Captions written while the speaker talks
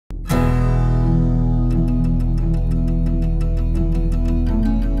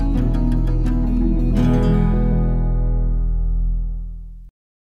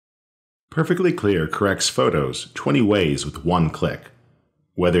Perfectly Clear corrects photos 20 ways with one click.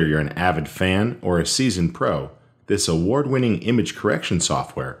 Whether you're an avid fan or a seasoned pro, this award-winning image correction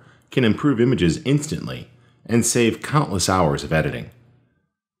software can improve images instantly and save countless hours of editing.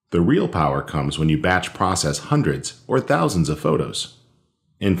 The real power comes when you batch process hundreds or thousands of photos.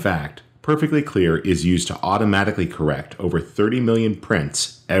 In fact, Perfectly Clear is used to automatically correct over 30 million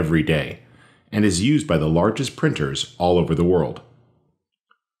prints every day and is used by the largest printers all over the world.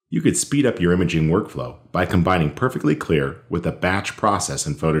 You could speed up your imaging workflow by combining Perfectly Clear with a batch process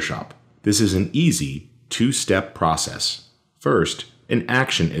in Photoshop. This is an easy, two-step process. First, an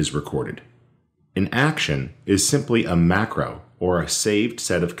action is recorded. An action is simply a macro or a saved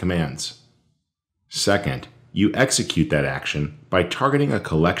set of commands. Second, you execute that action by targeting a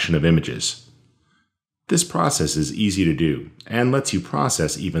collection of images. This process is easy to do and lets you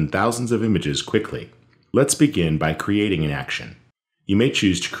process even thousands of images quickly. Let's begin by creating an action. You may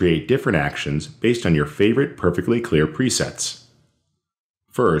choose to create different actions based on your favorite Perfectly Clear presets.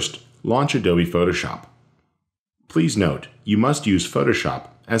 First, launch Adobe Photoshop. Please note, you must use Photoshop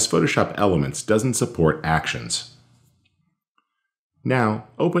as Photoshop Elements doesn't support actions. Now,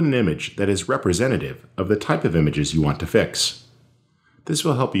 open an image that is representative of the type of images you want to fix. This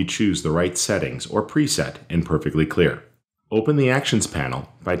will help you choose the right settings or preset in Perfectly Clear. Open the Actions panel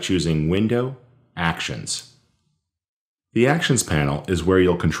by choosing Window, Actions. The Actions panel is where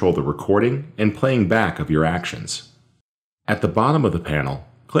you'll control the recording and playing back of your actions. At the bottom of the panel,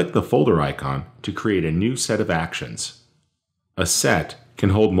 click the folder icon to create a new set of actions. A set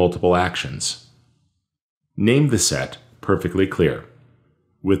can hold multiple actions. Name the set Perfectly Clear.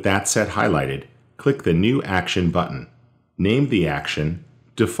 With that set highlighted, click the New Action button. Name the action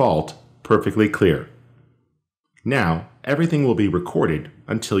Default Perfectly Clear. Now, everything will be recorded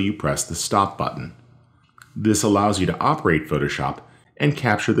until you press the Stop button. This allows you to operate Photoshop and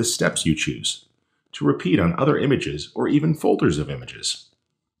capture the steps you choose, to repeat on other images or even folders of images.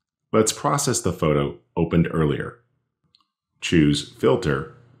 Let's process the photo opened earlier. Choose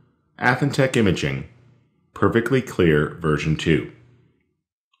Filter, Athentech Imaging, Perfectly Clear version 2.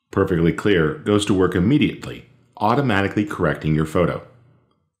 Perfectly Clear goes to work immediately, automatically correcting your photo.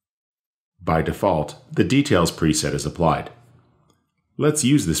 By default, the Details preset is applied. Let's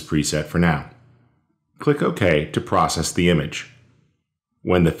use this preset for now. Click OK to process the image.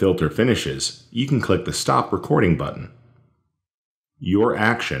 When the filter finishes, you can click the Stop Recording button. Your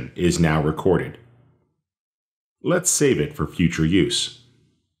action is now recorded. Let's save it for future use.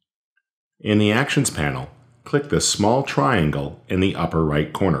 In the Actions panel, click the small triangle in the upper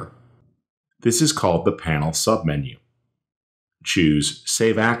right corner. This is called the panel submenu. Choose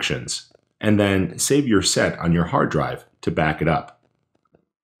Save Actions, and then save your set on your hard drive to back it up.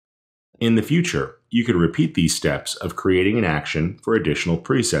 In the future, you could repeat these steps of creating an action for additional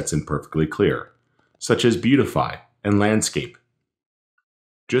presets in Perfectly Clear, such as Beautify and Landscape.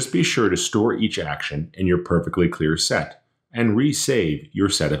 Just be sure to store each action in your Perfectly Clear set and resave your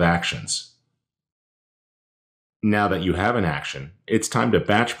set of actions. Now that you have an action, it's time to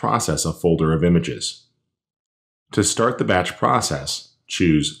batch process a folder of images. To start the batch process,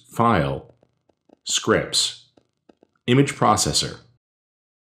 choose File, Scripts, Image Processor.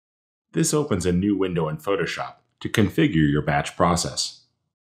 This opens a new window in Photoshop to configure your batch process.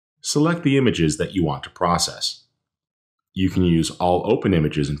 Select the images that you want to process. You can use all open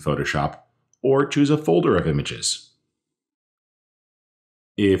images in Photoshop or choose a folder of images.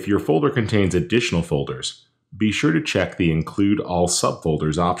 If your folder contains additional folders, be sure to check the Include All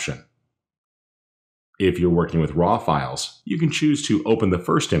Subfolders option. If you're working with RAW files, you can choose to open the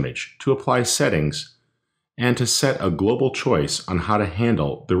first image to apply settings and to set a global choice on how to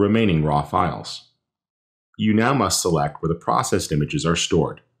handle the remaining RAW files. You now must select where the processed images are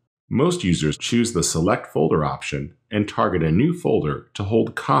stored. Most users choose the Select Folder option and target a new folder to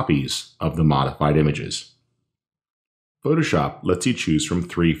hold copies of the modified images. Photoshop lets you choose from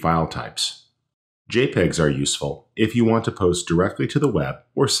 3 file types. JPEGs are useful if you want to post directly to the web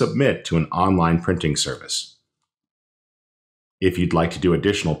or submit to an online printing service. If you'd like to do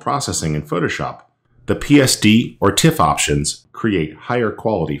additional processing in Photoshop, the PSD or TIFF options create higher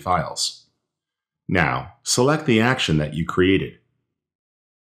quality files. Now, select the action that you created.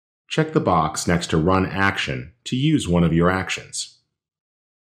 Check the box next to Run Action to use one of your actions.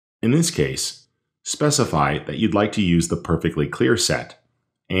 In this case, specify that you'd like to use the Perfectly Clear set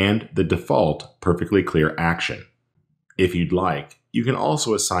and the default Perfectly Clear action. If you'd like, you can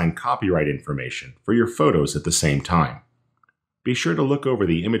also assign copyright information for your photos at the same time. Be sure to look over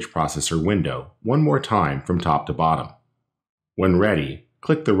the image processor window one more time from top to bottom. When ready,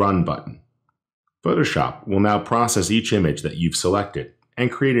 click the Run button. Photoshop will now process each image that you've selected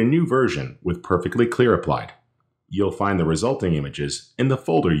and create a new version with Perfectly Clear applied. You'll find the resulting images in the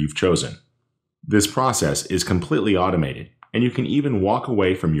folder you've chosen. This process is completely automated, and you can even walk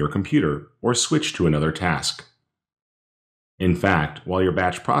away from your computer or switch to another task. In fact, while your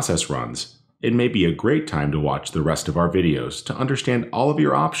batch process runs, it may be a great time to watch the rest of our videos to understand all of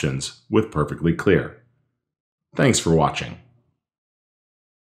your options with Perfectly Clear. Thanks for watching.